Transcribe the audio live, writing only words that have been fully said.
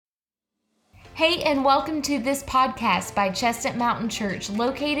Hey, and welcome to this podcast by Chestnut Mountain Church,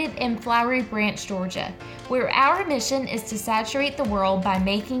 located in Flowery Branch, Georgia, where our mission is to saturate the world by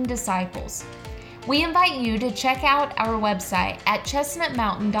making disciples. We invite you to check out our website at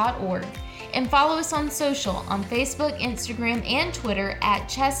chestnutmountain.org and follow us on social on Facebook, Instagram, and Twitter at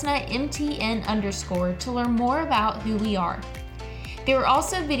chestnutmtn_ to learn more about who we are. There are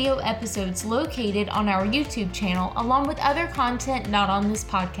also video episodes located on our YouTube channel, along with other content not on this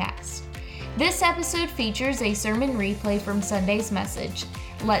podcast. This episode features a sermon replay from Sunday's message.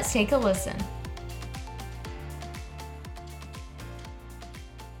 Let's take a listen.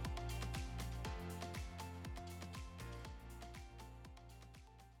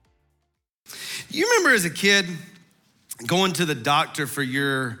 You remember as a kid going to the doctor for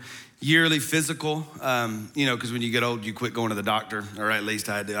your yearly physical? Because when you get old, you quit going to the doctor, or at least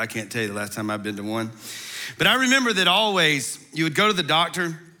I do. I can't tell you the last time I've been to one. But I remember that always you would go to the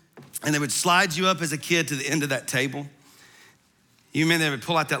doctor and they would slide you up as a kid to the end of that table. You mean they would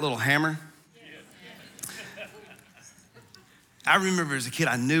pull out that little hammer? I remember as a kid,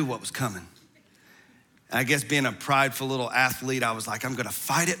 I knew what was coming. I guess being a prideful little athlete, I was like, I'm gonna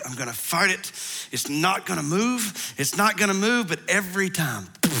fight it. It's not gonna move. But every time,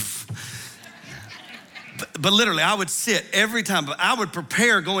 poof. But literally, I would sit every time, but I would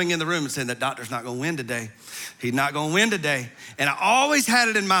prepare going in the room and saying, that doctor's not gonna win today. He's not gonna win today. And I always had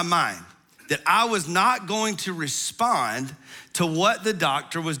it in my mind that I was not going to respond to what the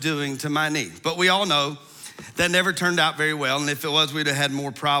doctor was doing to my knee. But we all know that never turned out very well. And if it was, we'd have had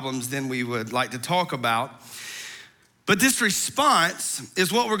more problems than we would like to talk about. But this response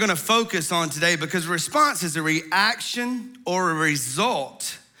is what we're gonna focus on today, because response is a reaction or a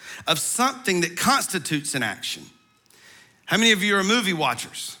result of something that constitutes an action. How many of you are movie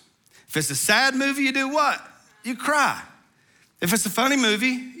watchers? If it's a sad movie, you do what? You cry. If it's a funny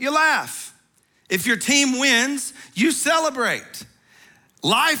movie, you laugh. If your team wins, you celebrate.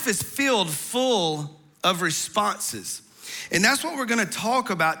 Life is filled full of responses. And that's what we're gonna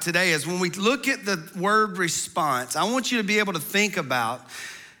talk about today. Is when we look at the word response, I want you to be able to think about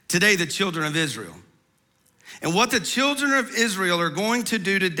today the children of Israel. And what the children of Israel are going to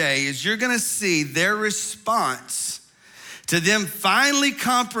do today is you're gonna see their response to them finally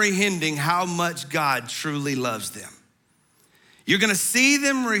comprehending how much God truly loves them. You're gonna see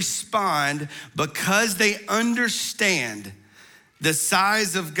them respond because they understand the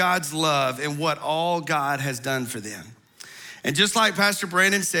size of God's love and what all God has done for them. And just like Pastor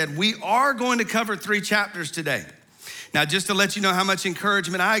Brandon said, we are going to cover 3 chapters today. Now, just to let you know how much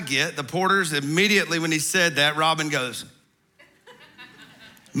encouragement I get, the Porters, immediately when he said that, Robin goes,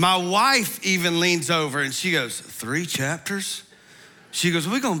 my wife even leans over and she goes, 3 chapters? She goes,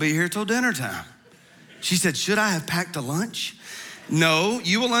 we're gonna be here till dinner time. She said, should I have packed a lunch? No,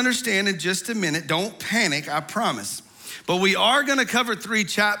 you will understand in just a minute. Don't panic, I promise. But we are gonna cover 3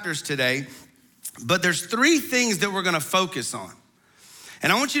 chapters today, but there's 3 things that we're gonna focus on.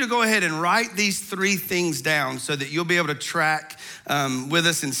 And I want you to go ahead and write these 3 things down so that you'll be able to track with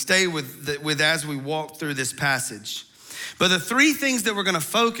us and stay with as we walk through this passage. But the 3 things that we're gonna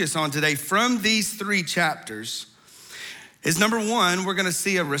focus on today from these 3 chapters is, number 1, we're gonna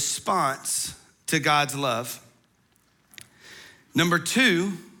see a response to God's love. Number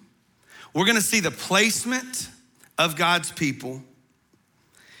 2, we're gonna see the placement of God's people.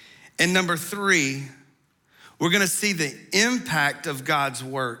 And number 3, we're gonna see the impact of God's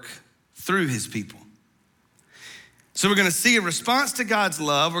work through his people. So we're gonna see a response to God's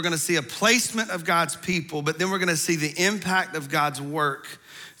love, we're gonna see a placement of God's people, but then we're gonna see the impact of God's work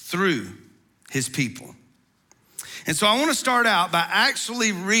through his people. And so I wanna start out by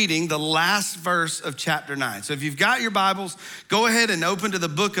actually reading the last verse of chapter 9. So if you've got your Bibles, go ahead and open to the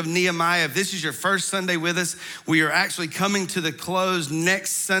book of Nehemiah. If this is your first Sunday with us, we are actually coming to the close.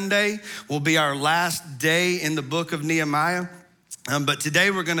 Next Sunday will be our last day in the book of Nehemiah. But today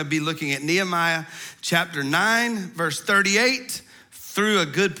we're gonna be looking at Nehemiah chapter 9, verse 38, through a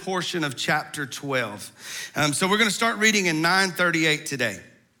good portion of chapter 12. So we're gonna start reading in 9:38 today.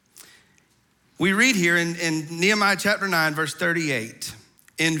 We read here in Nehemiah chapter 9, verse 38,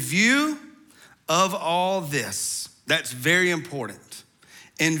 in view of all this, that's very important.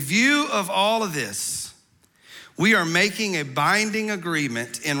 In view of all of this, we are making a binding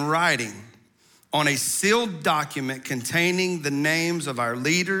agreement in writing on a sealed document containing the names of our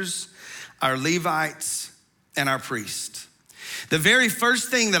leaders, our Levites, and our priests. The very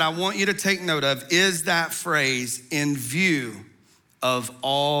first thing that I want you to take note of is that phrase, in view of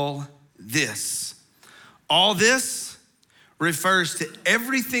all this. All this refers to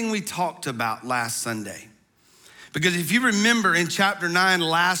everything we talked about last Sunday. Because if you remember in chapter 9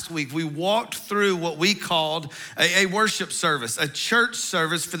 last week, we walked through what we called a worship service, a church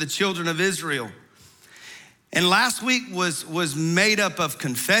service for the children of Israel. And last week was made up of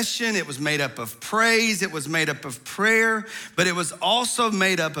confession, it was made up of praise, it was made up of prayer, but it was also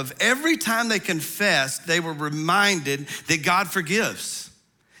made up of every time they confessed, they were reminded that God forgives,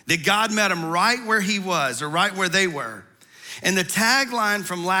 that God met them right where he was or right where they were. And the tagline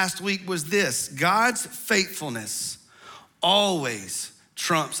from last week was this: God's faithfulness always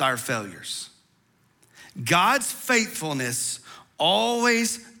trumps our failures. God's faithfulness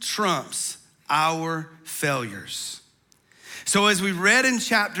always trumps our failures. So as we read in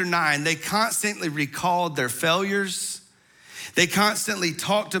chapter 9, they constantly recalled their failures. They constantly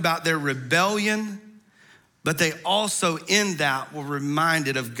talked about their rebellion, but they also in that were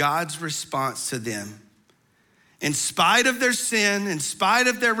reminded of God's response to them. In spite of their sin, in spite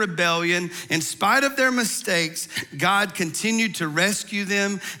of their rebellion, in spite of their mistakes, God continued to rescue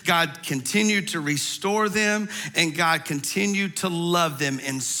them, God continued to restore them, and God continued to love them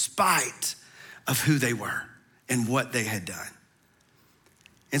in spite of who they were and what they had done.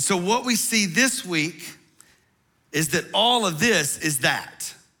 And so what we see this week is that all of this is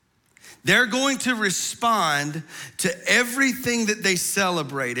that. They're going to respond to everything that they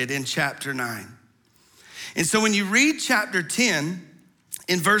celebrated in chapter 9. And so when you read chapter 10,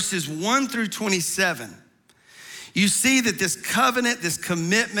 in verses 1 through 27, you see that this covenant, this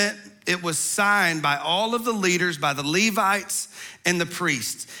commitment, it was signed by all of the leaders, by the Levites and the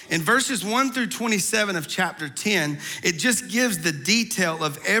priests. In verses 1 through 27 of chapter 10, it just gives the detail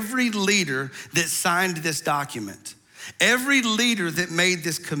of every leader that signed this document, every leader that made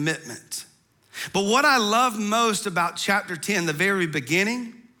this commitment. But what I love most about chapter 10, the very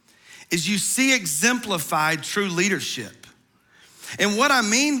beginning, is you see exemplified true leadership. And what I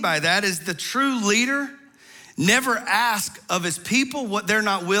mean by that is the true leader never asks of his people what they're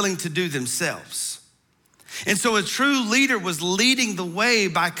not willing to do themselves. And so a true leader was leading the way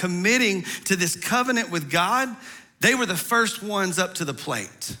by committing to this covenant with God. They were the first ones up to the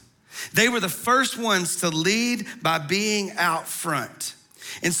plate. They were the first ones to lead by being out front.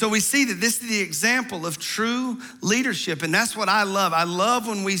 And so we see that this is the example of true leadership. And that's what I love. I love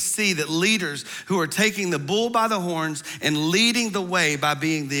when we see that leaders who are taking the bull by the horns and leading the way by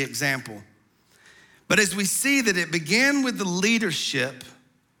being the example. But as we see that it began with the leadership,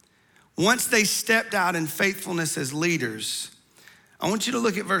 once they stepped out in faithfulness as leaders, I want you to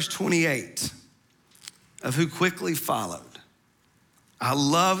look at verse 28 of who quickly followed. I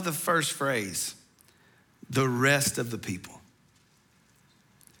love the first phrase, the rest of the people.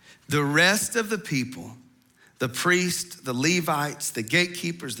 The rest of the people, the priests, the Levites, the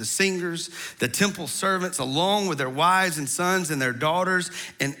gatekeepers, the singers, the temple servants, along with their wives and sons and their daughters,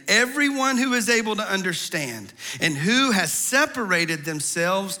 and everyone who is able to understand and who has separated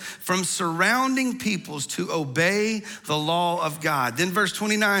themselves from surrounding peoples to obey the law of God. Then verse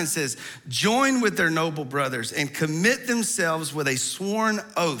 29 says, join with their noble brothers and commit themselves with a sworn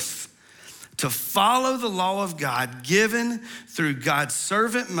oath to follow the law of God given through God's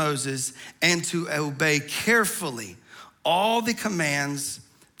servant Moses and to obey carefully all the commands,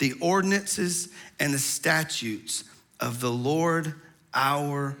 the ordinances, and the statutes of the Lord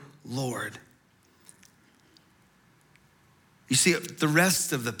our Lord. You see, the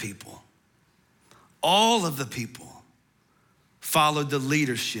rest of the people, all of the people followed the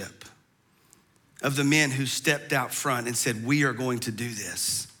leadership of the men who stepped out front and said, we are going to do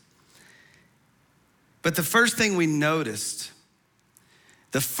this. But the first thing we noticed,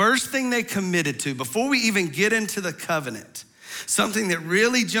 the first thing they committed to, before we even get into the covenant, something that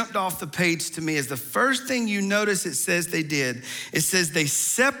really jumped off the page to me is the first thing you notice it says they did. It says they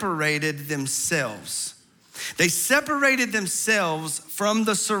separated themselves. They separated themselves from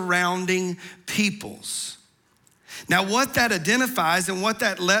the surrounding peoples. Now, what that identifies and what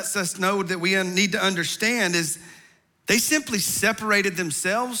that lets us know that we need to understand is they simply separated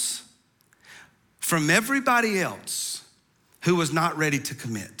themselves from everybody else who was not ready to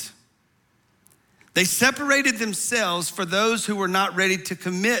commit. They separated themselves for those who were not ready to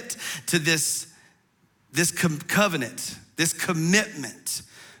commit to this covenant, this commitment,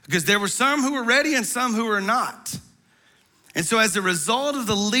 because there were some who were ready and some who were not. And so as a result of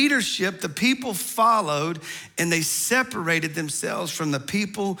the leadership, the people followed and they separated themselves from the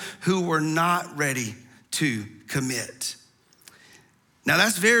people who were not ready to commit. Now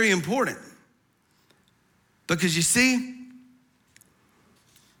that's very important. Because you see,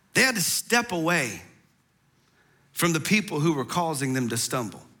 they had to step away from the people who were causing them to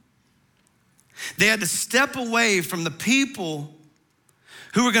stumble. They had to step away from the people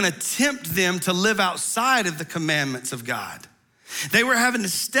who were gonna tempt them to live outside of the commandments of God. They were having to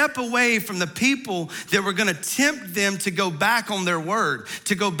step away from the people that were gonna tempt them to go back on their word,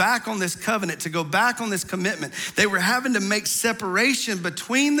 to go back on this covenant, to go back on this commitment. They were having to make separation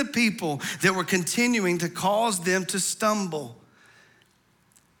between the people that were continuing to cause them to stumble.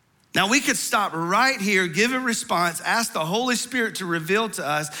 Now we could stop right here, give a response, ask the Holy Spirit to reveal to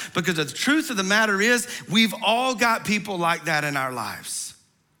us, because the truth of the matter is we've all got people like that in our lives.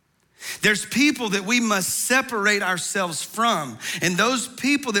 There's people that we must separate ourselves from. And those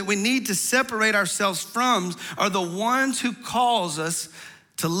people that we need to separate ourselves from are the ones who cause us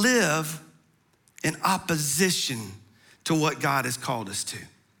to live in opposition to what God has called us to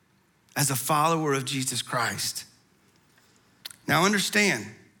as a follower of Jesus Christ. Now understand,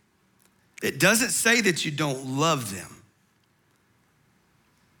 it doesn't say that you don't love them,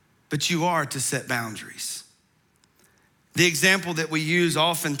 but you are to set boundaries. The example that we use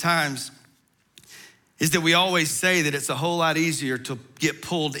oftentimes is that we always say that it's a whole lot easier to get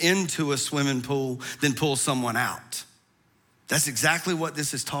pulled into a swimming pool than pull someone out. That's exactly what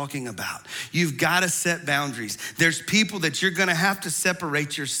this is talking about. You've got to set boundaries. There's people that you're gonna have to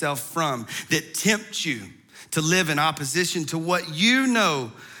separate yourself from that tempt you to live in opposition to what you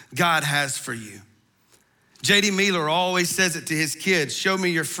know God has for you. J.D. Mueller always says it to his kids, show me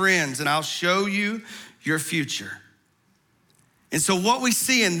your friends and I'll show you your future. And so what we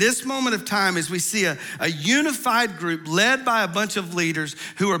see in this moment of time is we see a unified group led by a bunch of leaders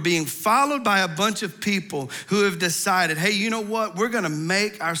who are being followed by a bunch of people who have decided, hey, you know what? We're gonna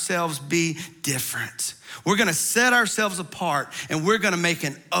make ourselves be different. We're gonna set ourselves apart and we're gonna make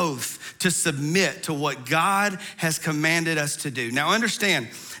an oath to submit to what God has commanded us to do. Now understand,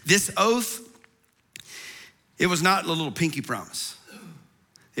 this oath, it was not a little pinky promise.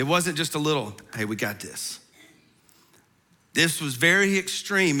 It wasn't just a little, hey, we got this. This was very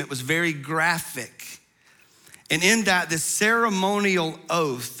extreme. It was very graphic. And in that, this ceremonial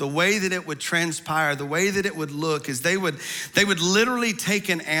oath, the way that it would transpire, the way that it would look is they would literally take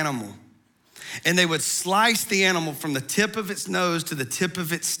an animal and they would slice the animal from the tip of its nose to the tip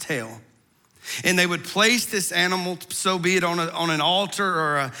of its tail. And they would place this animal, so be it on an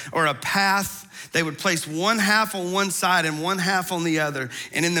altar or a path. They would place one half on one side and one half on the other.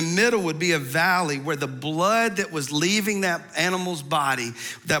 And in the middle would be a valley where the blood that was leaving that animal's body,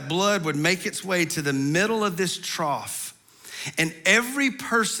 that blood would make its way to the middle of this trough. And every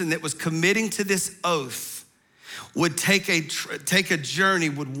person that was committing to this oath would take a journey,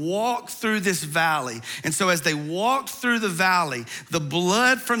 would walk through this valley. And so as they walked through the valley, the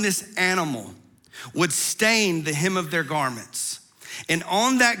blood from this animal would stain the hem of their garments. And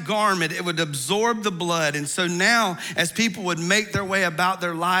on that garment, it would absorb the blood. And so now, as people would make their way about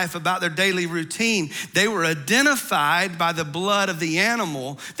their life, about their daily routine, they were identified by the blood of the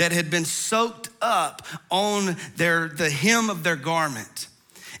animal that had been soaked up on the hem of their garment.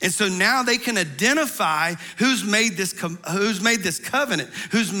 And so now they can identify who's made this covenant,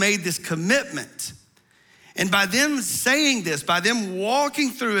 who's made this commitment. And by them saying this, by them walking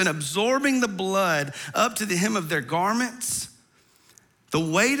through and absorbing the blood up to the hem of their garments, the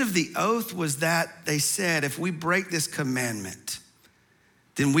weight of the oath was that they said, if we break this commandment,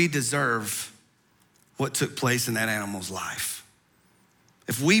 then we deserve what took place in that animal's life.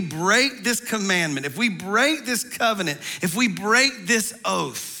 If we break this commandment, if we break this covenant, if we break this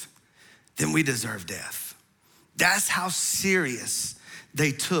oath, then we deserve death. That's how serious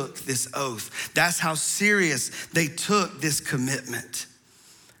they took this oath. That's how serious they took this commitment.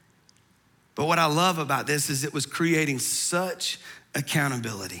 But what I love about this is it was creating such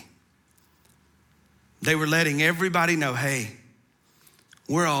accountability. They were letting everybody know, hey,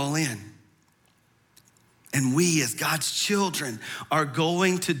 we're all in. And we as God's children are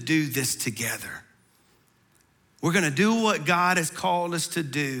going to do this together. We're gonna do what God has called us to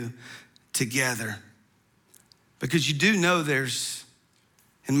do together. Because you do know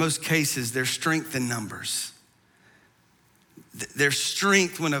in most cases, there's strength in numbers. There's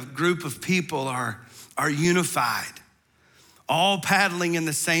strength when a group of people are unified, all paddling in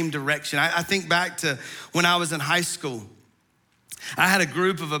the same direction. I think back to when I was in high school. I had a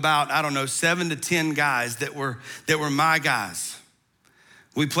group of about, 7 to 10 guys that were my guys.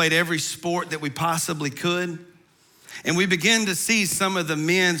 We played every sport that we possibly could. And we began to see some of the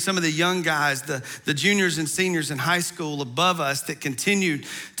men, some of the young guys, the juniors and seniors in high school above us that continued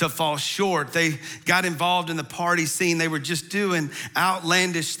to fall short. They got involved in the party scene. They were just doing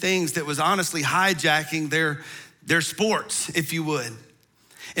outlandish things that was honestly hijacking their sports, if you would.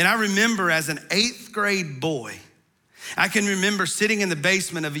 And I remember as an 8th grade boy, I can remember sitting in the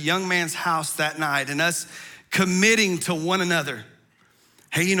basement of a young man's house that night and us committing to one another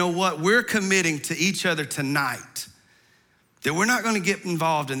Hey, you know what? We're committing to each other tonight that we're not going to get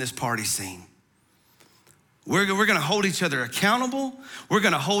involved in this party scene. We're going to hold each other accountable. We're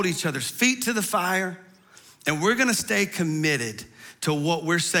going to hold each other's feet to the fire, and we're going to stay committed to what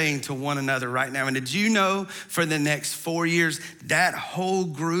we're saying to one another right now. And did you know for the next 4 years, that whole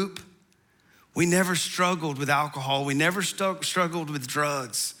group, we never struggled with alcohol. We never struggled with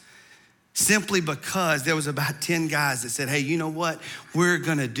drugs, simply because there was about 10 guys that said, hey, you know what? We're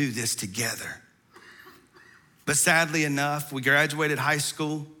going to do this together. But sadly enough, we graduated high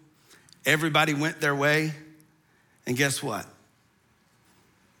school. Everybody went their way. And guess what?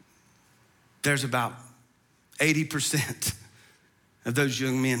 There's about 80% of those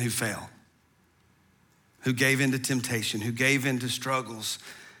young men who fail, who gave into temptation, who gave into struggles.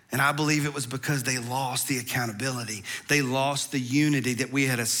 And I believe it was because they lost the accountability. They lost the unity that we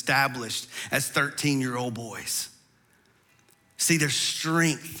had established as 13-year-old boys. See, there's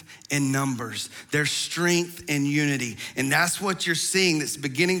strength in numbers. There's strength in unity. And that's what you're seeing that's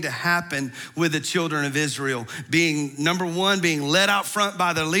beginning to happen with the children of Israel. Being, number one, being led out front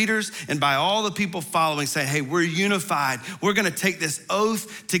by their leaders and by all the people following, saying, hey, we're unified. We're gonna take this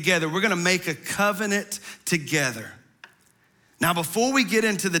oath together. We're gonna make a covenant together. Now, before we get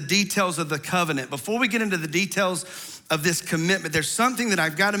into the details of the covenant, before we get into the details of this commitment, there's something that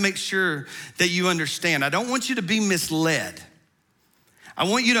I've got to make sure that you understand. I don't want you to be misled. I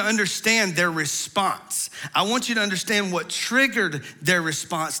want you to understand their response. I want you to understand what triggered their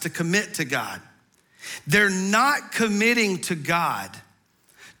response to commit to God. They're not committing to God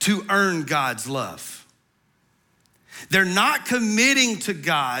to earn God's love. They're not committing to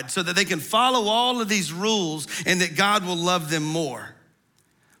God so that they can follow all of these rules and that God will love them more.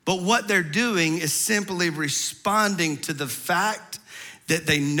 But what they're doing is simply responding to the fact that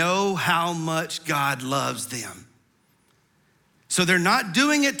they know how much God loves them. So they're not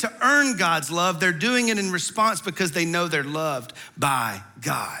doing it to earn God's love. They're doing it in response because they know they're loved by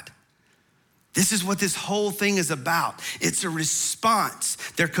God. This is what this whole thing is about. It's a response.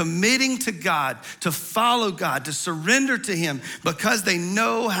 They're committing to God, to follow God, to surrender to Him because they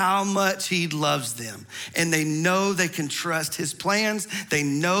know how much He loves them. And they know they can trust His plans. They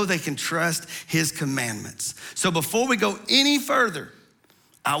know they can trust His commandments. So before we go any further,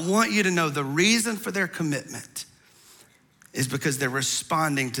 I want you to know the reason for their commitment is because they're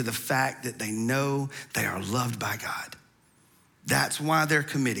responding to the fact that they know they are loved by God. That's why they're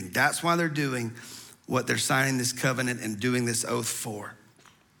committing. That's why they're doing what they're signing this covenant and doing this oath for.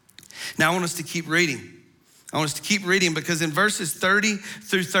 Now, I want us to keep reading. I want us to keep reading because in verses 30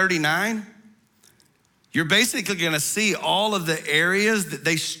 through 39, you're basically gonna see all of the areas that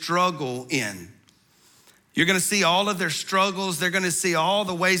they struggle in. You're gonna see all of their struggles. They're gonna see all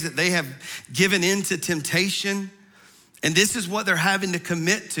the ways that they have given into temptation. And this is what they're having to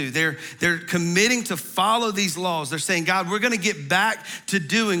commit to. They're committing to follow these laws. They're saying, God, we're gonna get back to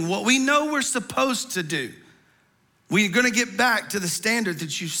doing what we know we're supposed to do. We're gonna get back to the standard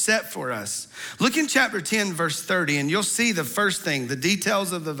that you set for us. Look in chapter 10, verse 30, and you'll see the first thing, the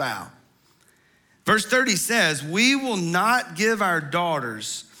details of the vow. Verse 30 says, we will not give our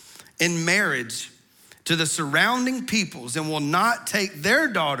daughters in marriage to the surrounding peoples and will not take their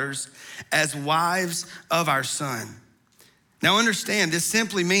daughters as wives of our son. Now understand, this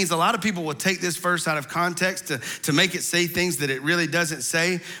simply means a lot of people will take this verse out of context to make it say things that it really doesn't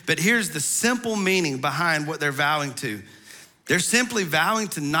say. But here's the simple meaning behind what they're vowing to. They're simply vowing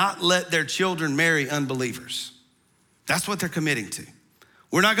to not let their children marry unbelievers. That's what they're committing to.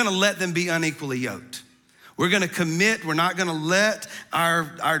 We're not gonna let them be unequally yoked. We're gonna commit, we're not gonna let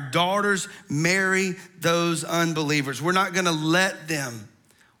our daughters marry those unbelievers. We're not gonna let them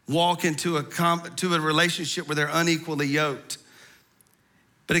walk into a relationship where they're unequally yoked.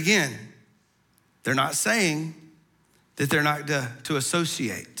 But again, they're not saying that they're not to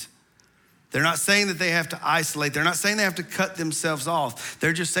associate. They're not saying that they have to isolate. They're not saying they have to cut themselves off.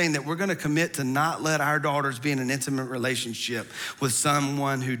 They're just saying that we're gonna commit to not let our daughters be in an intimate relationship with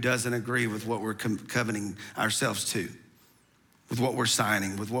someone who doesn't agree with what we're covenanting ourselves to, with what we're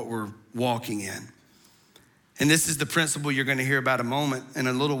signing, with what we're walking in. And this is the principle you're gonna hear about in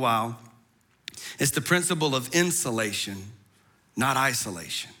a little while. It's the principle of insulation, not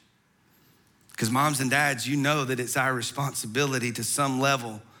isolation. Because moms and dads, you know that it's our responsibility to some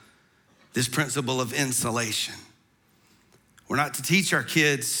level, this principle of insulation. We're not to teach our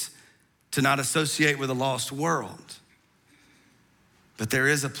kids to not associate with a lost world, but there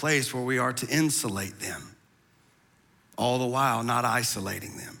is a place where we are to insulate them, all the while not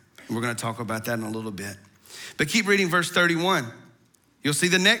isolating them. And we're gonna talk about that in a little bit. But keep reading verse 31. You'll see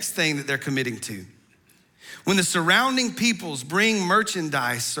the next thing that they're committing to. When the surrounding peoples bring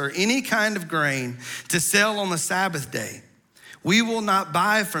merchandise or any kind of grain to sell on the Sabbath day, we will not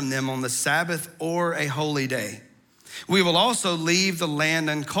buy from them on the Sabbath or a holy day. We will also leave the land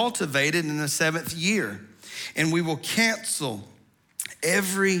uncultivated in the 7th year, and we will cancel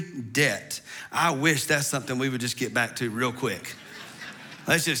every debt. I wish that's something we would just get back to real quick.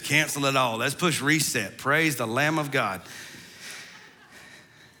 Let's just cancel it all. Let's push reset. Praise the Lamb of God.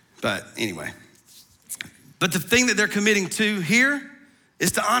 But anyway, but the thing that they're committing to here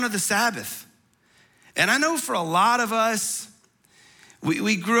is to honor the Sabbath. And I know for a lot of us,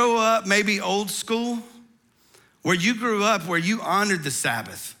 we grew up maybe old school, where you grew up where you honored the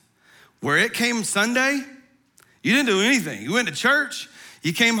Sabbath. Where it came Sunday, you didn't do anything. You went to church,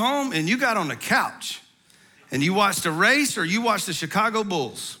 you came home, and you got on the couch. And you watched a race or you watched the Chicago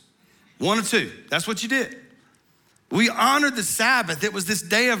Bulls. One or two, that's what you did. We honored the Sabbath. It was this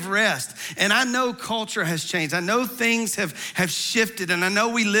day of rest. And I know culture has changed. I know things have shifted. And I know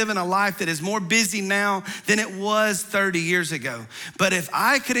we live in a life that is more busy now than it was 30 years ago. But if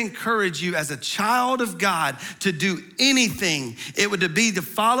I could encourage you as a child of God to do anything, it would be to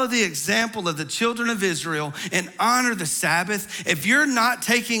follow the example of the children of Israel and honor the Sabbath. If you're not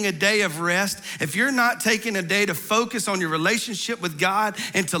taking a day of rest, if you're not taking a day to focus on your relationship with God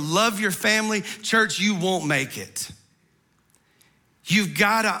and to love your family, church, you won't make it. You've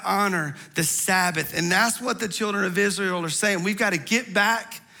got to honor the Sabbath. And that's what the children of Israel are saying. We've got to get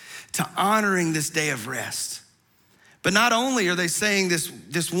back to honoring this day of rest. But not only are they saying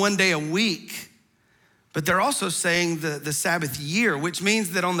this one day a week, but they're also saying the Sabbath year, which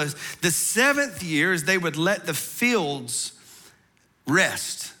means that on the 7th year, they would let the fields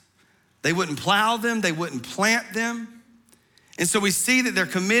rest. They wouldn't plow them. They wouldn't plant them. And so we see that they're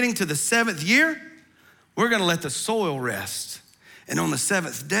committing to the 7th year. We're going to let the soil rest. And on the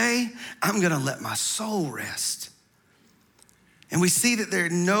 7th day, I'm gonna let my soul rest. And we see that they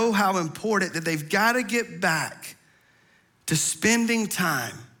know how important that they've gotta get back to spending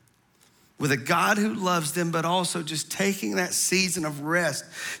time with a God who loves them, but also just taking that season of rest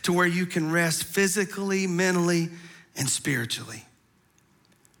to where you can rest physically, mentally, and spiritually.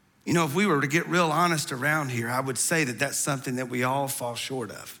 You know, if we were to get real honest around here, I would say that that's something that we all fall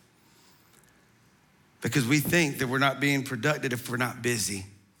short of. Because we think that we're not being productive if we're not busy.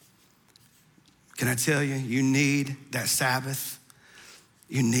 Can I tell you, you need that Sabbath.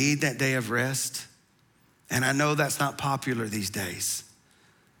 You need that day of rest. And I know that's not popular these days.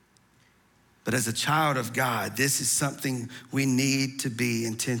 But as a child of God, this is something we need to be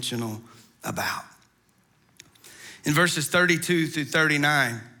intentional about. In verses 32 through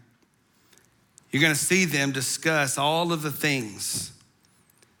 39, you're gonna see them discuss all of the things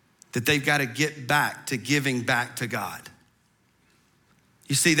that they've got to get back to giving back to God.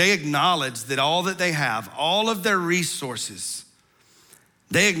 You see, they acknowledge that all that they have, all of their resources,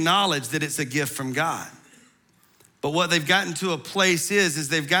 they acknowledge that it's a gift from God. But what they've gotten to a place is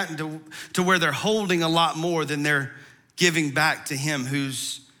they've gotten to where they're holding a lot more than they're giving back to Him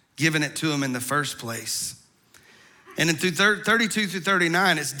who's given it to them in the first place. And in through 32 through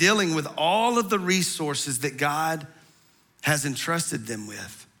 39, it's dealing with all of the resources that God has entrusted them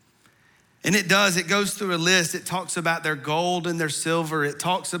with. And it goes through a list. It talks about their gold and their silver. It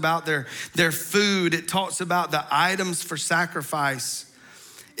talks about their food. It talks about the items for sacrifice.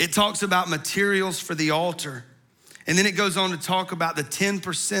 It talks about materials for the altar. And then it goes on to talk about the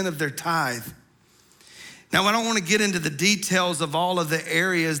 10% of their tithe. Now, I don't want to get into the details of all of the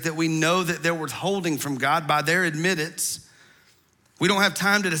areas that we know that they were holding from God by their admittance. We don't have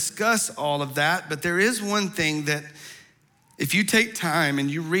time to discuss all of that, but there is one thing that if you take time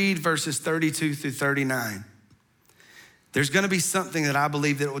and you read verses 32 through 39, there's gonna be something that I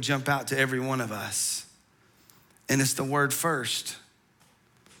believe that will jump out to every one of us. And it's the word first.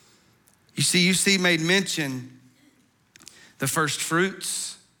 You see made mention the first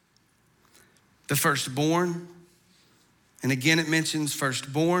fruits, the firstborn. And again, it mentions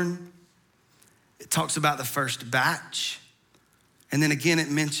firstborn. It talks about the first batch. And then again, it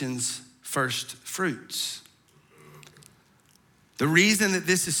mentions first fruits. The reason that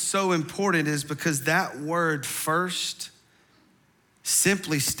this is so important is because that word first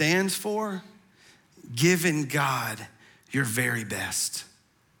simply stands for giving God your very best.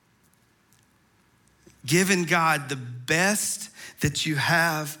 Giving God the best that you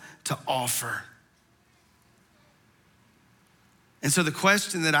have to offer. And so the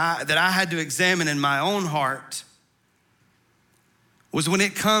question that I had to examine in my own heart was when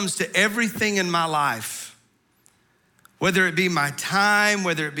it comes to everything in my life, whether it be my time,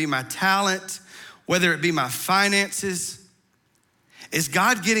 whether it be my talent, whether it be my finances, is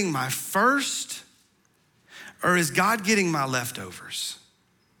God getting my first or is God getting my leftovers?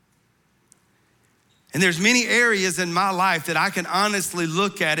 And there's many areas in my life that I can honestly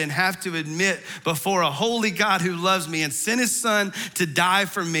look at and have to admit before a holy God who loves me and sent his son to die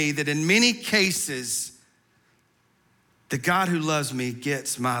for me, that in many cases, the God who loves me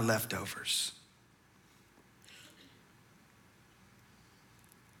gets my leftovers.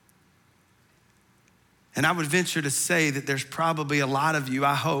 And I would venture to say that there's probably a lot of you,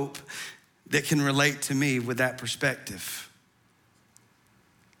 I hope, that can relate to me with that perspective.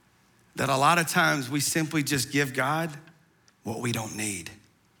 That a lot of times we simply just give God what we don't need.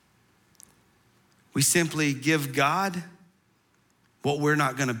 We simply give God what we're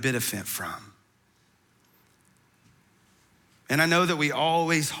not gonna benefit from. And I know that we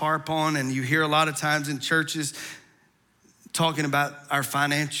always harp on, and you hear a lot of times in churches talking about our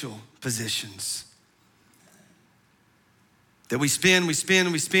financial positions. That we spend, we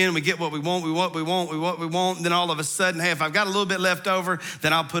get what we want, and then all of a sudden, hey, if I've got a little bit left over,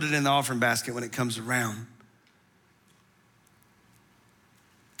 then I'll put it in the offering basket when it comes around.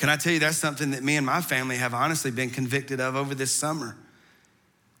 Can I tell you that's something that me and my family have honestly been convicted of over this summer,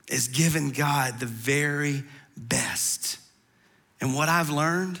 is giving God the very best. And what I've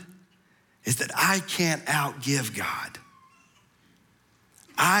learned is that I can't outgive God.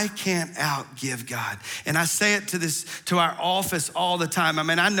 I can't outgive God. And I say it to our office all the time. I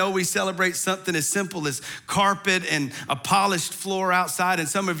mean, I know we celebrate something as simple as carpet and a polished floor outside, and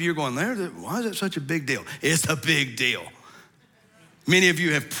some of you are going, why is it such a big deal? It's a big deal. Many of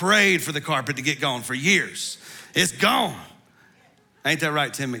you have prayed for the carpet to get gone for years. It's gone. Ain't that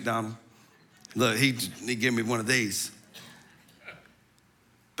right, Tim McDonald? Look, he gave me one of these.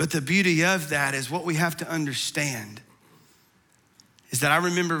 But the beauty of that is what we have to understand is that I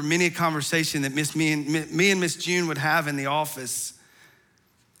remember many a conversation that me and Miss June would have in the office,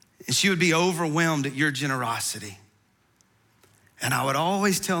 and she would be overwhelmed at your generosity. And I would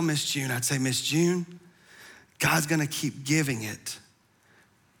always tell Miss June, I'd say, Miss June, God's gonna keep giving it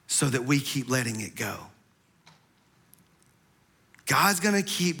so that we keep letting it go. God's gonna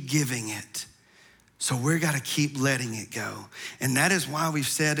keep giving it, so we're gotta keep letting it go. And that is why we've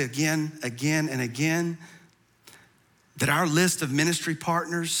said again, and again, that our list of ministry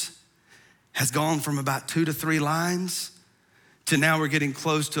partners has gone from about 2 to 3 lines to now we're getting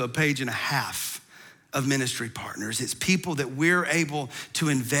close to a page and a half of ministry partners. It's people that we're able to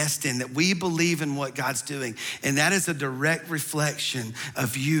invest in, that we believe in what God's doing. And that is a direct reflection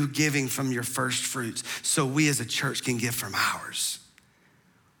of you giving from your first fruits, so we as a church can give from ours.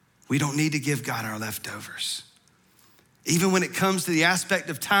 We don't need to give God our leftovers. Even when it comes to the aspect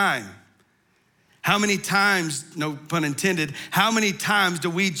of time, how many times, no pun intended, how many times do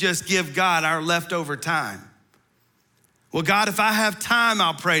we just give God our leftover time? Well, God, if I have time,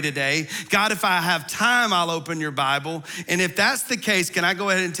 I'll pray today. God, if I have time, I'll open your Bible. And if that's the case, can I go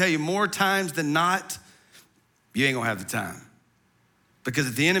ahead and tell you more times than not, you ain't gonna have the time. Because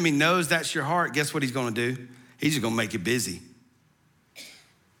if the enemy knows that's your heart, guess what he's gonna do? He's just gonna make you busy.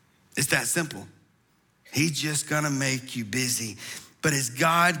 It's that simple. He's just gonna make you busy. But is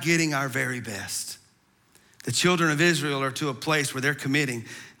God getting our very best? The children of Israel are to a place where they're committing,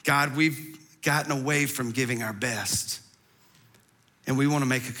 God, we've gotten away from giving our best. And we wanna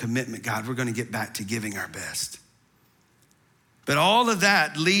make a commitment, God, we're gonna get back to giving our best. But all of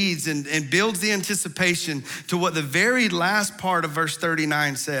that leads and builds the anticipation to what the very last part of verse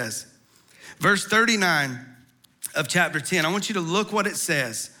 39 says. Verse 39 of chapter 10, I want you to look what it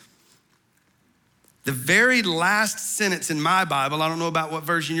says. The very last sentence in my Bible, I don't know about what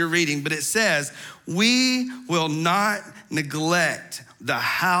version you're reading, but it says, we will not neglect the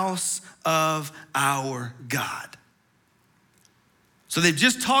house of our God. So they've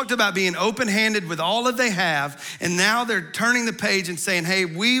just talked about being open-handed with all that they have, and now they're turning the page and saying, hey,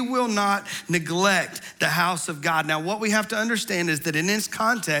 we will not neglect the house of God. Now, what we have to understand is that in this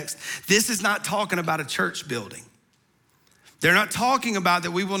context, this is not talking about a church building. They're not talking about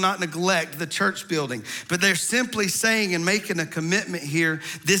that we will not neglect the church building, but they're simply saying and making a commitment here,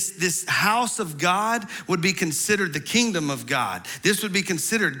 this house of God would be considered the kingdom of God. This would be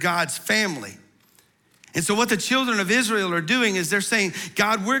considered God's family. And so what the children of Israel are doing is they're saying,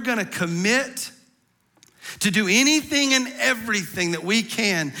 God, we're gonna commit to do anything and everything that we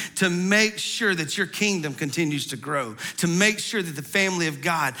can to make sure that your kingdom continues to grow, to make sure that the family of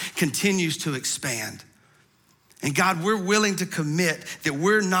God continues to expand. And God, we're willing to commit that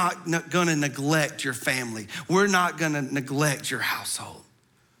we're not gonna neglect your family. We're not gonna neglect your household.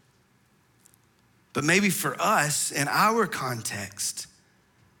 But maybe for us, in our context,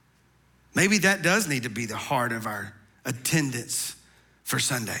 maybe that does need to be the heart of our attendance for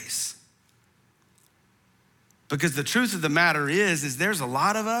Sundays. Because the truth of the matter is there's a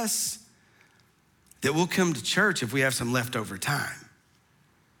lot of us that will come to church if we have some leftover time.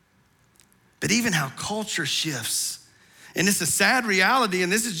 But even how culture shifts, and it's a sad reality,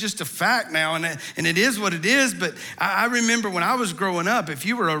 and this is just a fact now, and it is what it is, but I remember when I was growing up, if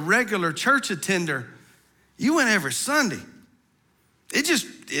you were a regular church attender, you went every Sunday. It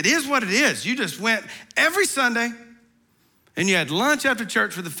is what it is. You just went every Sunday, and you had lunch after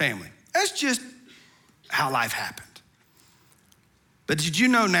church for the family. That's just how life happened. But did you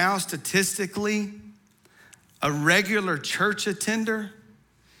know now, statistically, a regular church attender,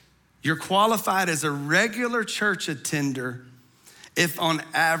 you're qualified as a regular church attender if on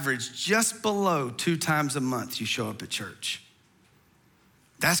average, just below 2 times a month you show up at church.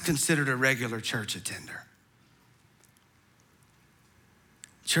 That's considered a regular church attender.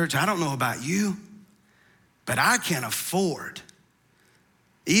 Church, I don't know about you, but I can't afford,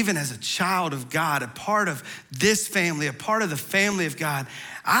 even as a child of God, a part of this family, a part of the family of God,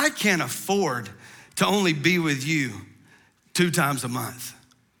 I can't afford to only be with you 2 times a month.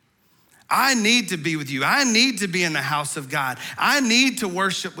 I need to be with you. I need to be in the house of God. I need to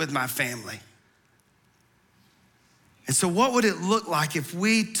worship with my family. And so what would it look like if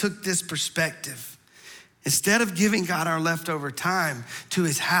we took this perspective? Instead of giving God our leftover time to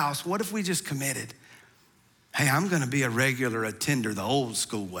his house, what if we just committed? Hey, I'm gonna be a regular attender the old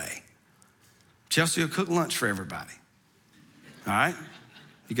school way. Chelsea will cook lunch for everybody. All right?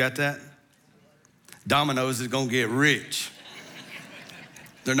 You got that? Domino's is gonna get rich.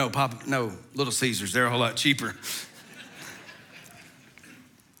 They're no Little Caesars, they're a whole lot cheaper.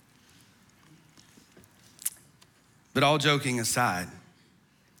 But all joking aside,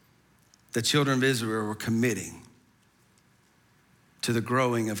 the children of Israel were committing to the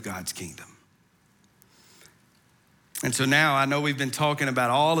growing of God's kingdom. And so now I know we've been talking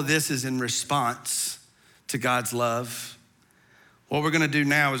about all of this is in response to God's love. What we're gonna do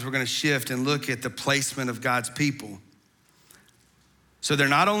now is we're gonna shift and look at the placement of God's people. So they're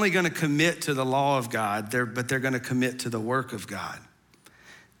not only gonna commit to the law of God, but they're gonna commit to the work of God.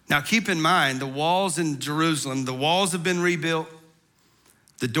 Now keep in mind, the walls in Jerusalem, the walls have been rebuilt,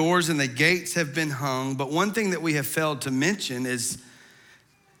 the doors and the gates have been hung, but one thing that we have failed to mention is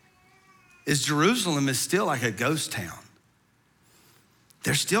Jerusalem is still like a ghost town.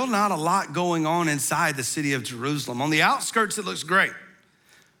 There's still not a lot going on inside the city of Jerusalem. On the outskirts, it looks great,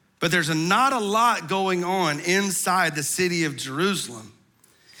 but there's not a lot going on inside the city of Jerusalem.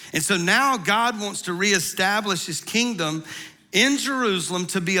 And so now God wants to reestablish his kingdom in Jerusalem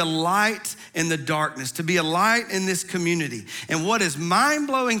to be a light in the darkness, to be a light in this community. And what is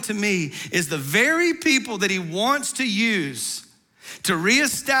mind-blowing to me is the very people that he wants to use to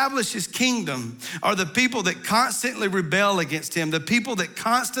reestablish his kingdom are the people that constantly rebel against him, the people that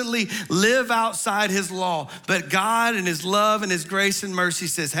constantly live outside his law. But God in his love and his grace and mercy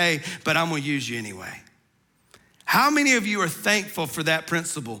says, hey, but I'm gonna use you anyway. How many of you are thankful for that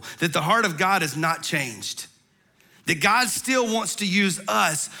principle, that the heart of God has not changed? That God still wants to use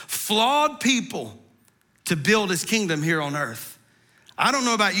us, flawed people, to build his kingdom here on earth. I don't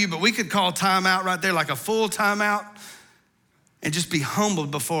know about you, but we could call time out right there, like a full time out, and just be humbled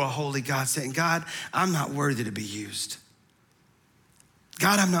before a holy God, saying, God, I'm not worthy to be used.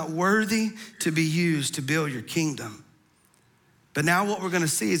 God, I'm not worthy to be used to build your kingdom. But now what we're gonna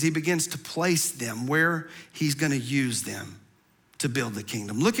see is he begins to place them where he's gonna use them to build the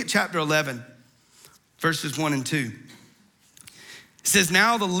kingdom. Look at chapter 11, verses 1 and 2. It says,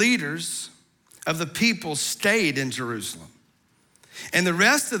 now the leaders of the people stayed in Jerusalem, and the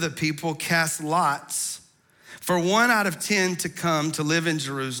rest of the people cast lots for 1 out of 10 to come to live in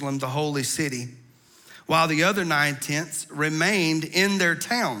Jerusalem, the holy city, while the other 9/10 remained in their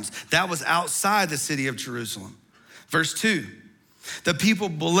towns. That was outside the city of Jerusalem. Verse 2, the people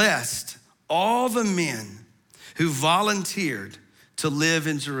blessed all the men who volunteered to live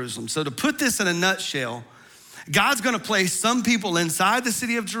in Jerusalem. So to put this in a nutshell, God's gonna place some people inside the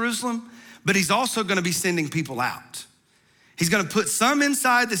city of Jerusalem, but he's also gonna be sending people out. He's gonna put some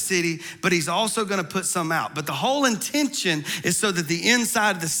inside the city, but he's also gonna put some out. But the whole intention is so that the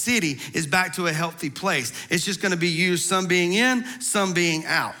inside of the city is back to a healthy place. It's just gonna be used, some being in, some being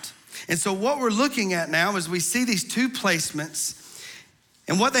out. And so what we're looking at now is we see these 2 placements,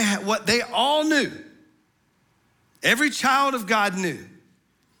 and what they all knew, every child of God knew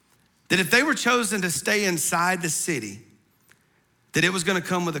that if they were chosen to stay inside the city, that it was gonna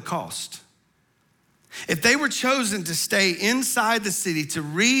come with a cost. If they were chosen to stay inside the city, to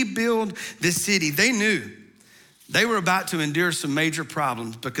rebuild the city, they knew they were about to endure some major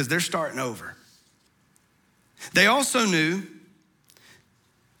problems because they're starting over. They also knew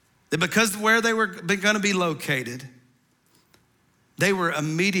that because of where they were going to be located, they were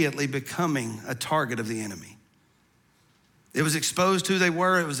immediately becoming a target of the enemy. It was exposed who they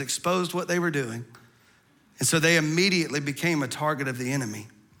were. It was exposed what they were doing. And so they immediately became a target of the enemy.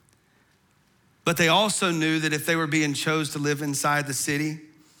 But they also knew that if they were being chosen to live inside the city,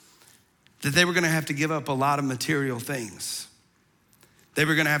 that they were going to have to give up a lot of material things. They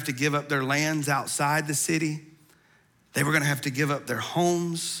were going to have to give up their lands outside the city. They were going to have to give up their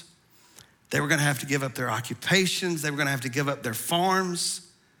homes. They were going to have to give up their occupations. They were going to have to give up their farms.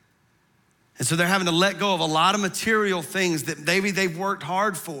 And so they're having to let go of a lot of material things that maybe they've worked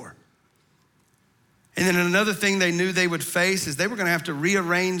hard for. And then another thing they knew they would face is they were going to have to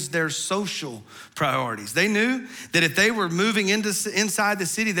rearrange their social priorities. They knew that if they were moving inside the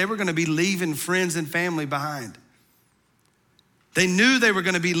city, they were going to be leaving friends and family behind. They knew they were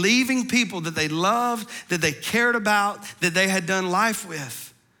going to be leaving people that they loved, that they cared about, that they had done life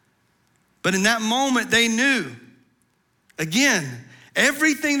with. But in that moment, they knew, again,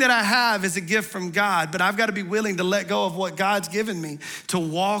 everything that I have is a gift from God, but I've got to be willing to let go of what God's given me to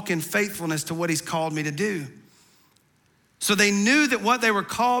walk in faithfulness to what he's called me to do. So they knew that what they were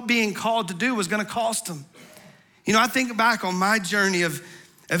being called to do was going to cost them. You know, I think back on my journey of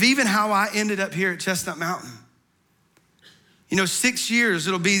even how I ended up here at Chestnut Mountain. You know, 6 years,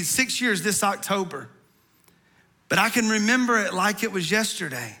 it'll be 6 years this October. But I can remember it like it was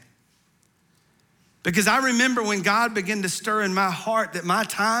yesterday. Because I remember when God began to stir in my heart that my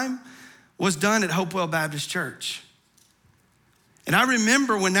time was done at Hopewell Baptist Church. And I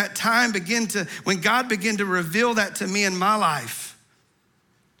remember when that time when God began to reveal that to me in my life.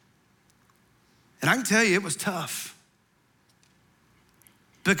 And I can tell you, it was tough.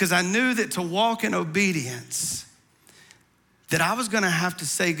 Because I knew that to walk in obedience, that I was gonna have to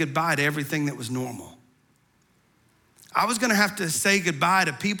say goodbye to everything that was normal. I was gonna have to say goodbye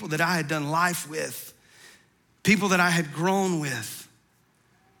to people that I had done life with, people that I had grown with.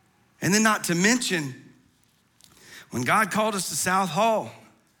 And then not to mention, when God called us to South Hall,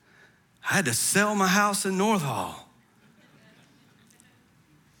 I had to sell my house in North Hall.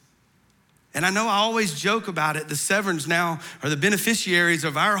 And I know I always joke about it, the Severns now are the beneficiaries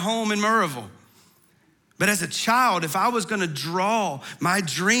of our home in Murrayville. But as a child, if I was gonna draw my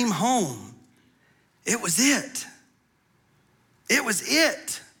dream home, it was it. It was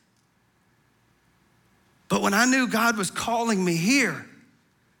it. But when I knew God was calling me here,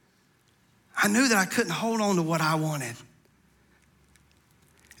 I knew that I couldn't hold on to what I wanted.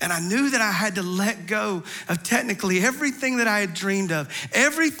 And I knew that I had to let go of technically everything that I had dreamed of,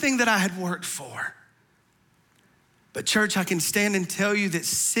 everything that I had worked for. But church, I can stand and tell you that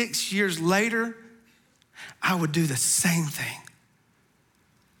 6 years later, I would do the same thing.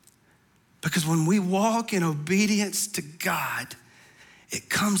 Because when we walk in obedience to God, it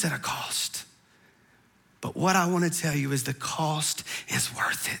comes at a cost. But what I want to tell you is the cost is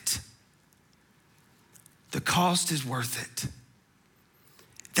worth it. The cost is worth it.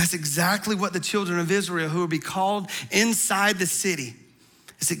 That's exactly what the children of Israel who would be called inside the city,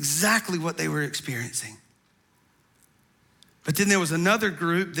 it's exactly what they were experiencing. But then there was another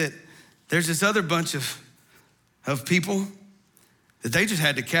group there's this other bunch of people that they just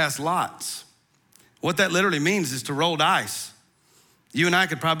had to cast lots. What that literally means is to roll dice. You and I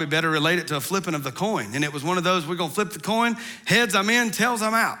could probably better relate it to a flipping of the coin. And it was one of those, we're gonna flip the coin, heads I'm in, tails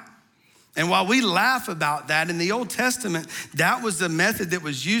I'm out. And while we laugh about that, in the Old Testament, that was the method that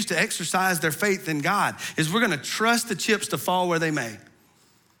was used to exercise their faith in God, is we're gonna trust the chips to fall where they may.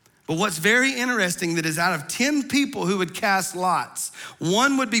 But what's very interesting that is out of 10 people who would cast lots,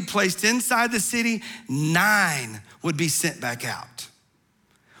 1 would be placed inside the city, 9 would be sent back out.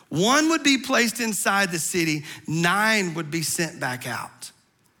 1 would be placed inside the city, 9 would be sent back out.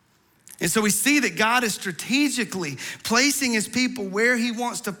 And so we see that God is strategically placing his people where he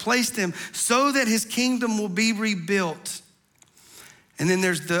wants to place them so that his kingdom will be rebuilt. And then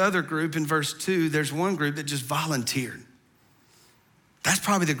there's the other group in verse 2, there's one group that just volunteered. That's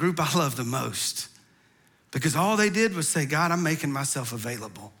probably the group I love the most, because all they did was say, God, I'm making myself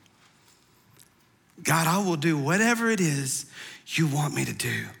available. God, I will do whatever it is you want me to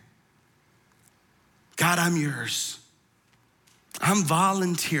do. God, I'm yours. I'm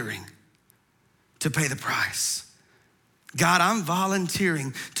volunteering to pay the price. God, I'm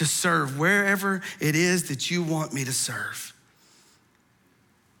volunteering to serve wherever it is that you want me to serve.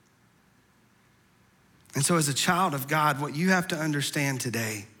 And so as a child of God, what you have to understand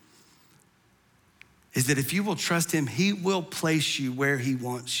today is that if you will trust him, he will place you where he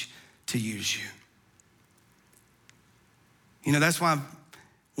wants to use you. You know, that's why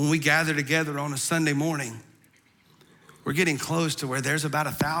when we gather together on a Sunday morning, We're getting close to where there's about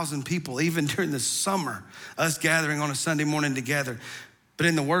 1,000 people, even during the summer, us gathering on a Sunday morning together. But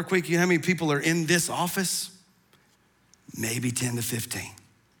in the work week, you know how many people are in this office? Maybe 10 to 15.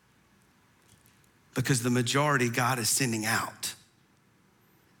 Because the majority God is sending out.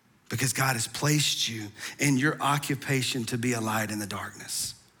 Because God has placed you in your occupation to be a light in the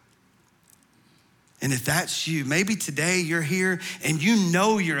darkness. And if that's you, maybe today you're here and you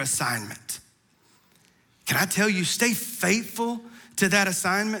know your assignment. Can I tell you, stay faithful to that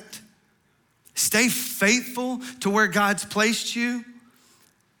assignment. Stay faithful to where God's placed you.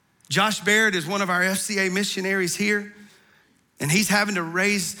 Josh Barrett is one of our FCA missionaries here, and he's having to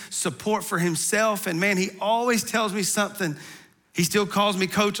raise support for himself. And man, he always tells me something. He still calls me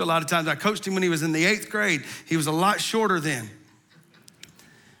coach a lot of times. I coached him when he was in the 8th grade. He was a lot shorter then.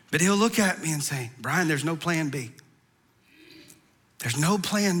 But he'll look at me and say, Brian, there's no plan B. There's no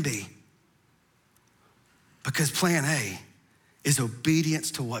plan B. Because plan A is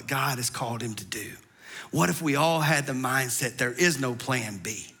obedience to what God has called him to do. What if we all had the mindset there is no plan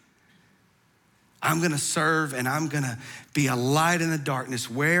B? I'm gonna serve and I'm gonna be a light in the darkness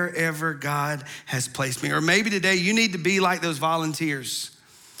wherever God has placed me. Or maybe today you need to be like those volunteers.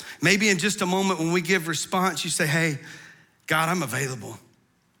 Maybe in just a moment when we give response, you say, hey, God, I'm available.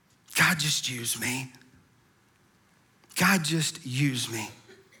 God, just use me. God, just use me.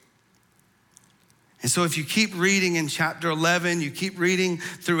 And so if you keep reading in chapter 11, you keep reading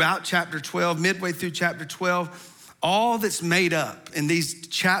throughout chapter 12, midway through chapter 12, all that's made up in these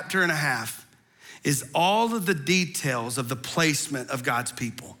chapter and a half is all of the details of the placement of God's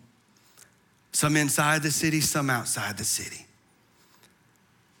people. Some inside the city, some outside the city.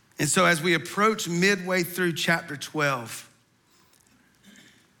 And so as we approach midway through chapter 12,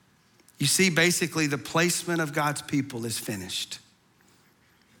 you see basically the placement of God's people is finished.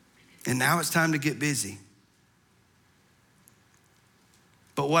 And now it's time to get busy.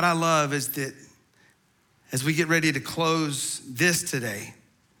 But what I love is that as we get ready to close this today,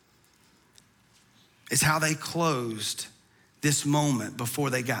 is how they closed this moment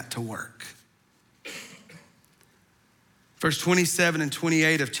before they got to work. Verse 27 and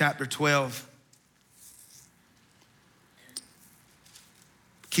 28 of chapter 12.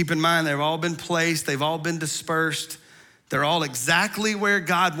 Keep in mind, they've all been placed, they've all been dispersed. They're all exactly where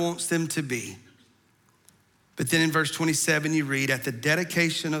God wants them to be. But then in verse 27, you read, at the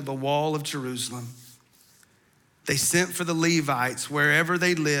dedication of the wall of Jerusalem, they sent for the Levites wherever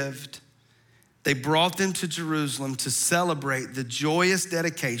they lived. They brought them to Jerusalem to celebrate the joyous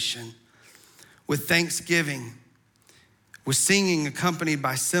dedication with thanksgiving, with singing accompanied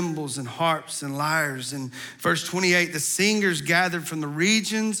by cymbals and harps and lyres. In verse 28, the singers gathered from the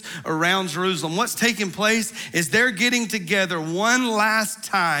regions around Jerusalem. What's taking place is they're getting together one last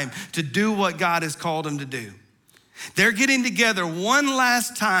time to do what God has called them to do. They're getting together one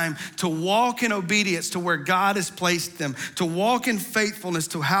last time to walk in obedience to where God has placed them, to walk in faithfulness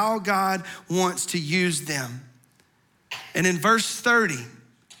to how God wants to use them. And in verse 30,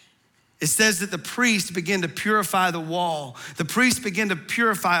 it says that the priest began to purify the wall. The priest began to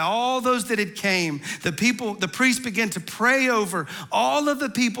purify all those that had came. The priest began to pray over all of the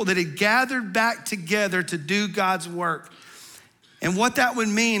people that had gathered back together to do God's work. And what that would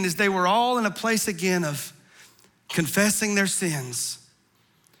mean is they were all in a place again of confessing their sins,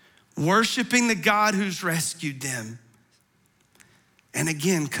 worshiping the God who's rescued them, and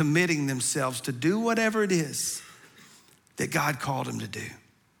again, committing themselves to do whatever it is that God called them to do.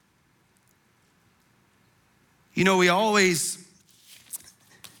 You know, it's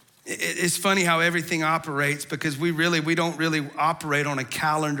funny how everything operates because we don't really operate on a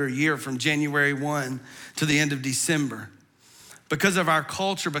calendar year from January 1 to the end of December. Because of our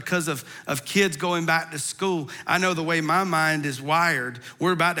culture, because of kids going back to school, I know the way my mind is wired,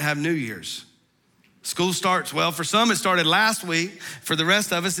 we're about to have New Year's. School starts, well, for some it started last week. For the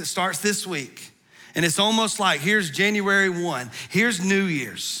rest of us, it starts this week. And it's almost like here's January 1, here's New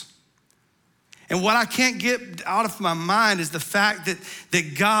Year's. And what I can't get out of my mind is the fact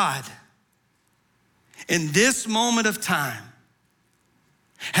that God, in this moment of time,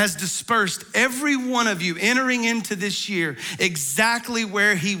 has dispersed every one of you entering into this year exactly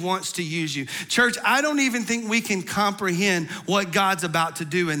where he wants to use you. Church, I don't even think we can comprehend what God's about to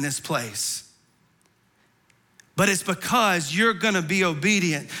do in this place. But it's because you're gonna be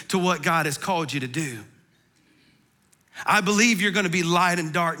obedient to what God has called you to do. I believe you're gonna be light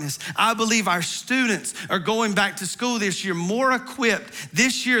in darkness. I believe our students are going back to school this year more equipped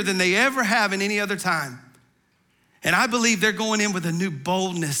this year than they ever have in any other time. And I believe they're going in with a new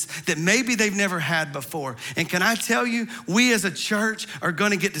boldness that maybe they've never had before. And can I tell you, we as a church are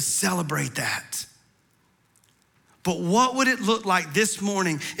gonna get to celebrate that. But what would it look like this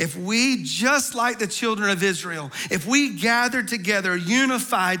morning if we, just like the children of Israel, if we gathered together,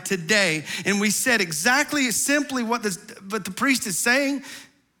 unified today, and we said exactly, simply what the priest is saying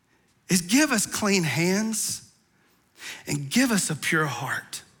is, give us clean hands and give us a pure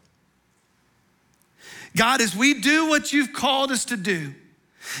heart. God, as we do what you've called us to do,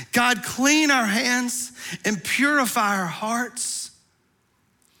 God, clean our hands and purify our hearts.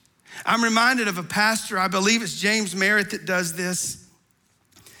 I'm reminded of a pastor, I believe it's James Merritt that does this,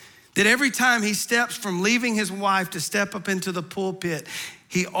 that every time he steps from leaving his wife to step up into the pulpit,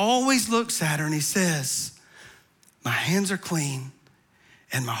 he always looks at her and he says, my hands are clean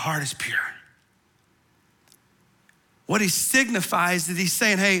and my heart is pure. What he signifies is he's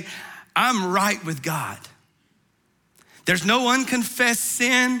saying, hey, I'm right with God. There's no unconfessed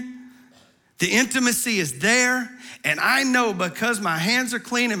sin. The intimacy is there. And I know because my hands are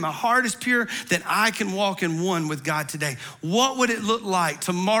clean and my heart is pure that I can walk in one with God today. What would it look like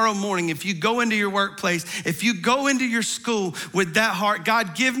tomorrow morning if you go into your workplace, if you go into your school with that heart?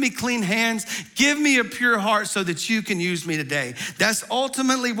 God, give me clean hands, give me a pure heart so that you can use me today. That's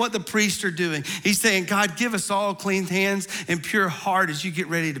ultimately what the priests are doing. He's saying, God, give us all clean hands and pure heart as you get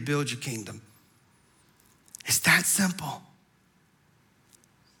ready to build your kingdom. It's that simple.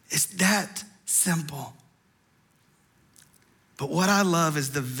 It's that simple. But what I love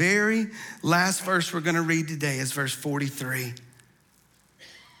is the very last verse we're going to read today is verse 43.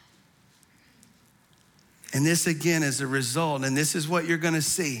 And this again is a result, and this is what you're going to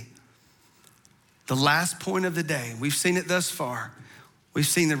see. The last point of the day, we've seen it thus far. We've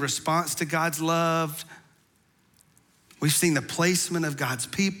seen the response to God's love. We've seen the placement of God's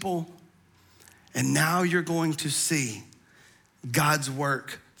people. And now you're going to see God's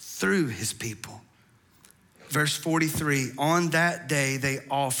work through his people. Verse 43, on that day they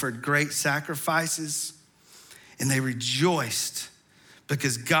offered great sacrifices and they rejoiced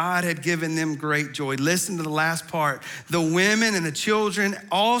because God had given them great joy. Listen to the last part. The women and the children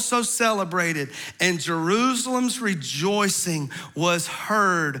also celebrated, and Jerusalem's rejoicing was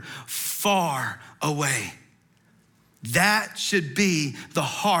heard far away. That should be the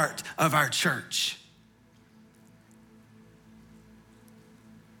heart of our church.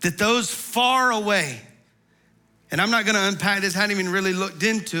 That those far away, and I'm not gonna unpack this, I hadn't even really looked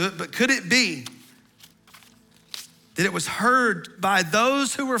into it, but could it be that it was heard by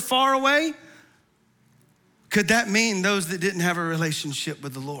those who were far away? Could that mean those that didn't have a relationship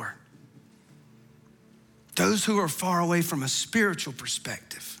with the Lord? Those who are far away from a spiritual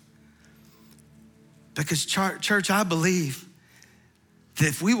perspective. Because church, I believe that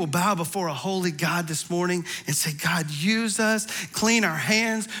if we will bow before a holy God this morning and say, God, use us, clean our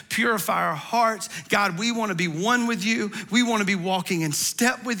hands, purify our hearts. God, we want to be one with you. We want to be walking in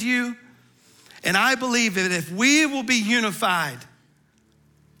step with you. And I believe that if we will be unified,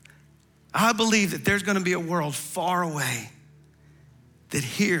 I believe that there's going to be a world far away that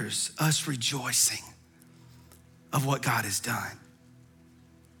hears us rejoicing of what God has done.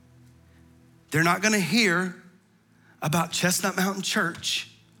 They're not going to hear about Chestnut Mountain Church,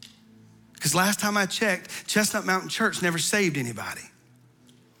 because last time I checked, Chestnut Mountain Church never saved anybody.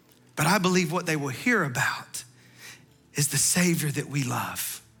 But I believe what they will hear about is the Savior that we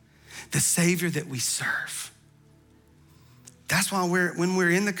love, the Savior that we serve. That's why when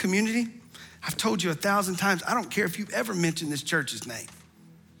we're in the community, I've told you 1,000 times, I don't care if you've ever mentioned this church's name.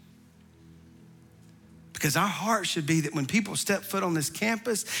 Because our heart should be that when people step foot on this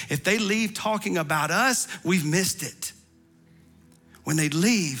campus, if they leave talking about us, we've missed it. When they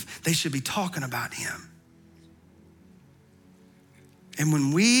leave, they should be talking about him. And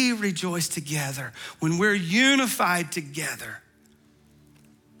when we rejoice together, when we're unified together,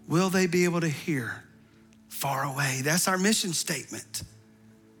 will they be able to hear far away? That's our mission statement.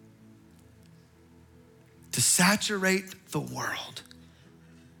 To saturate the world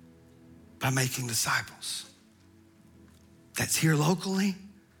by making disciples. That's here locally,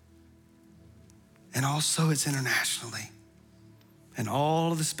 and also it's internationally, and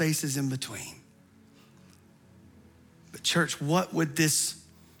all of the spaces in between. But church, what would this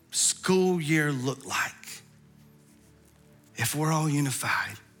school year look like if we're all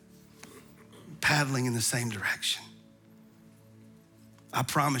unified, paddling in the same direction? I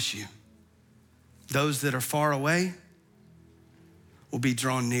promise you, those that are far away will be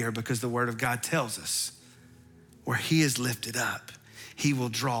drawn near, because the word of God tells us where he is lifted up, he will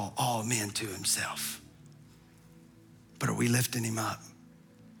draw all men to himself. But are we lifting him up?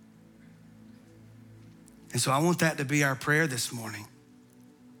 And so I want that to be our prayer this morning.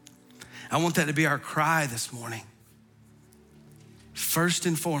 I want that to be our cry this morning. First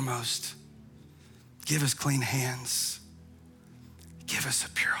and foremost, Give us clean hands. Give us a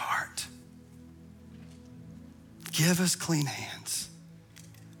pure heart. Give us clean hands.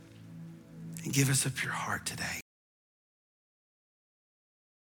 And give us a pure heart today.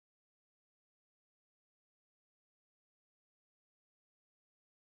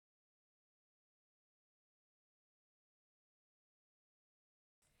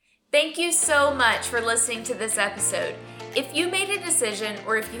 Thank you so much for listening to this episode. If you made a decision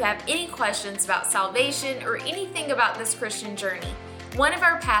or if you have any questions about salvation or anything about this Christian journey, one of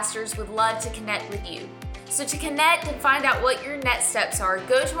our pastors would love to connect with you. So to connect and find out what your next steps are,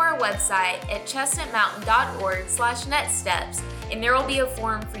 go to our website at chestnutmountain.org/nextsteps, and there will be a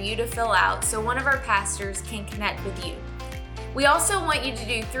form for you to fill out so one of our pastors can connect with you. We also want you to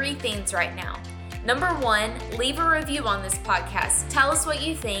do 3 things right now. Number 1, leave a review on this podcast. Tell us what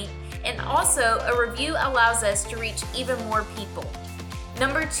you think. And also, a review allows us to reach even more people.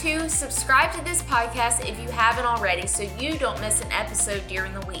 Number 2, subscribe to this podcast if you haven't already so you don't miss an episode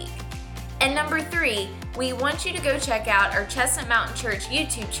during the week. And number 3, we want you to go check out our Chestnut Mountain Church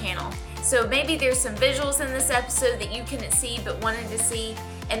YouTube channel. So maybe there's some visuals in this episode that you couldn't see but wanted to see,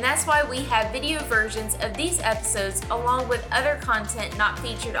 and that's why we have video versions of these episodes along with other content not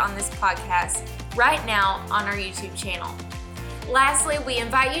featured on this podcast right now on our YouTube channel. Lastly, we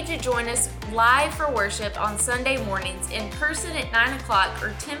invite you to join us live for worship on Sunday mornings in person at 9 o'clock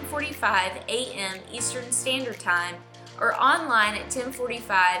or 10:45 a.m. Eastern Standard Time, or online at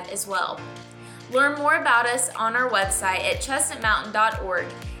 10:45 as well. Learn more about us on our website at chestnutmountain.org,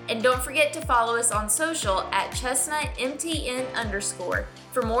 and don't forget to follow us on social at chestnutmtn_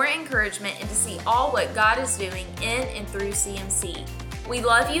 for more encouragement and to see all what God is doing in and through CMC. We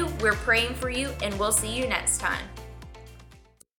love you, we're praying for you, and we'll see you next time.